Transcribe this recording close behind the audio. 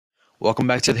Welcome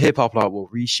back to the Hip Hop Lot, where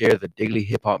we share the daily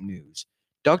hip hop news.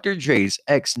 Dr. Dre's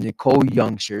ex Nicole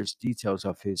Young shares details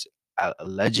of his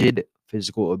alleged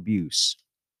physical abuse.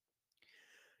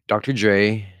 Dr.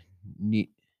 Dre, I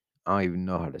don't even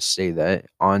know how to say that,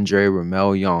 Andre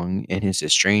Ramel Young and his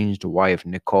estranged wife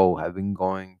Nicole have been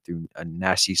going through a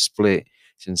nasty split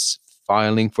since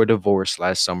filing for divorce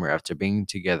last summer after being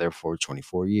together for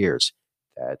 24 years.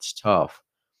 That's tough.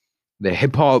 The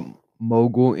hip hop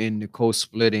mogul and Nicole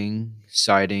splitting,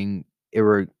 citing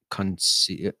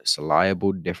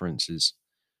irreconcilable differences.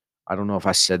 I don't know if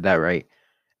I said that right.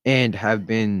 And have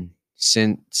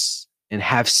since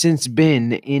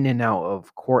been in and out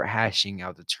of court hashing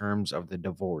out the terms of the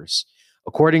divorce.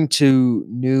 According to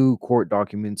new court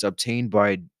documents obtained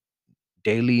by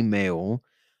Daily Mail,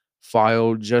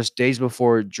 filed just days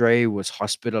before Dre was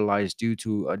hospitalized due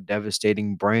to a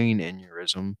devastating brain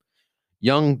aneurysm.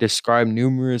 Young described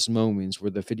numerous moments where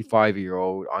the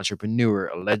 55-year-old entrepreneur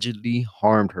allegedly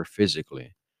harmed her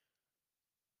physically.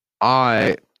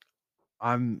 I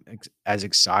as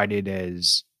excited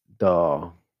as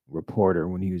the reporter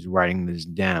when he was writing this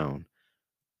down.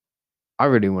 I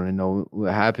really want to know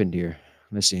what happened here.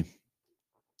 Let's see.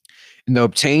 In the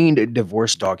obtained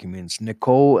divorce documents,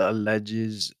 Nicole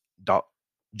alleges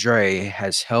Dre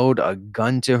has held a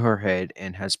gun to her head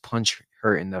and has punched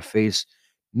her in the face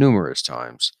numerous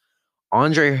times.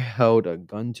 Andre held a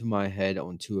gun to my head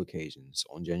on two occasions,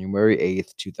 on January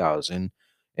 8th, 2000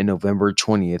 and November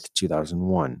 20th,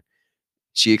 2001.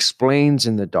 She explains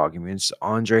in the documents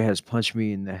Andre has punched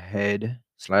me in the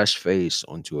head/face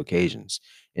on two occasions,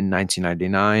 in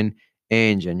 1999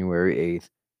 and January 8th,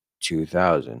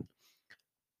 2000.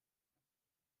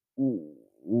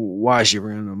 Why is she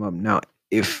bringing them up now?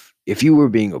 If you were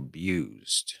being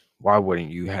abused, why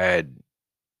wouldn't you had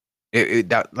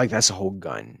that's a whole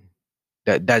gun?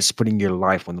 That's putting your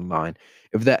life on the line.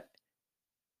 If that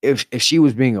if she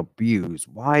was being abused,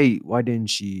 why didn't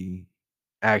she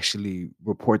actually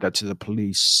report that to the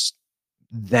police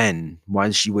then? Why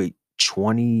did she wait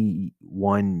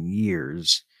 21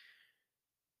 years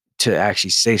to actually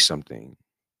say something?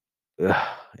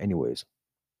 Ugh. Anyways,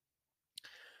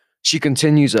 she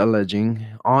continues alleging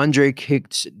Andre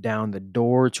kicked down the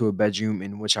door to a bedroom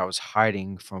in which I was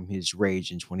hiding from his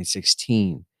rage in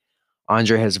 2016.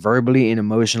 Andre has verbally and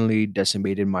emotionally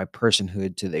decimated my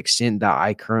personhood to the extent that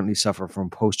I currently suffer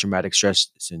from post traumatic stress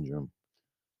syndrome.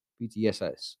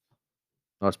 PTSS.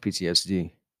 No, it's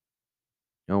PTSD.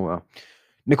 Oh, well.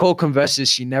 Nicole confesses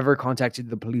she never contacted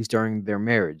the police during their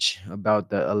marriage about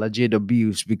the alleged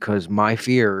abuse because my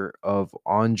fear of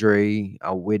Andre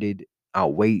outweighed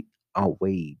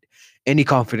any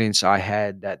confidence I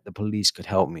had that the police could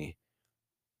help me.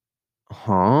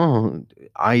 Huh?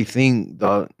 I think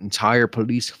the entire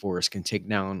police force can take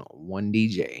down one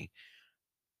DJ.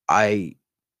 I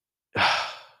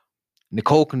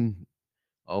Nicole can.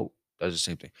 Oh, that's the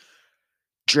same thing.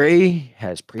 Dre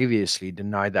has previously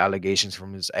denied the allegations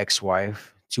from his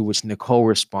ex-wife, to which Nicole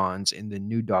responds in the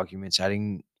new documents,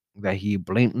 adding that he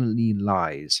blatantly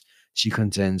lies. She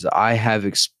contends, I have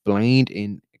explained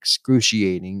in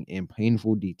excruciating and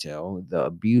painful detail the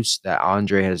abuse that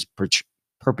Andre has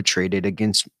perpetrated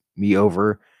against me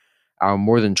over our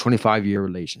more than 25-year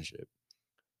relationship.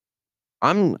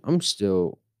 I'm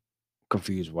still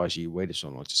confused why she waited so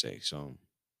long to say. So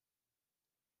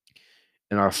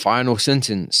in our final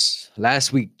sentence,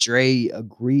 last week Dre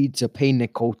agreed to pay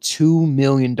Nicole $2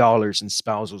 million in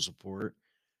spousal support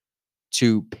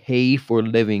to pay for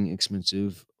living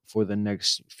expensive for the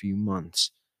next few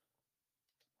months.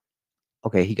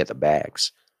 Okay, he got the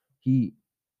bags. He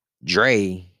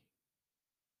Dre,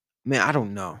 man, I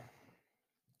don't know.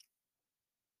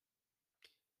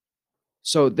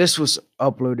 So this was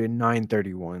uploaded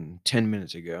 9:31, 10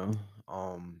 minutes ago,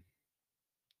 on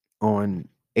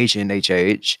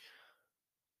HNHH.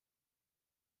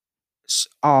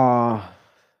 The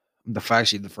fact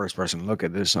she's the first person to look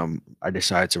at this, I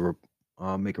decided to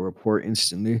make a report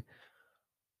instantly.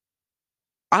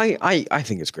 I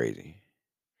think it's crazy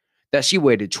that she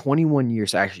waited 21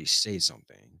 years to actually say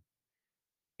something,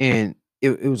 and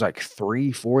it was like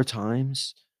 3 4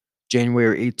 times.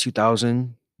 January 8th,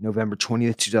 2000, November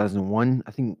 20th, 2001.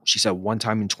 I think she said one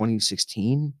time in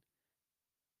 2016.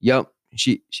 Yep,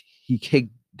 he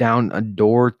kicked down a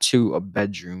door to a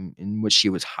bedroom in which she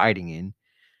was hiding in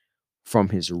from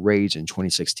his rage in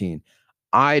 2016.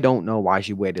 I don't know why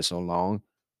she waited so long.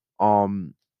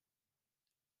 Um,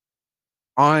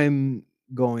 I'm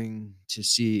going to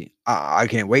see. I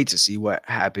can't wait to see what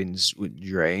happens with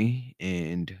Dre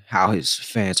and how his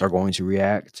fans are going to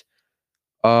react.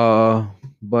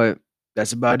 But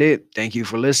that's about it. Thank you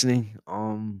for listening.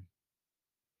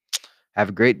 Have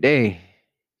a great day.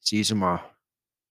 See you tomorrow.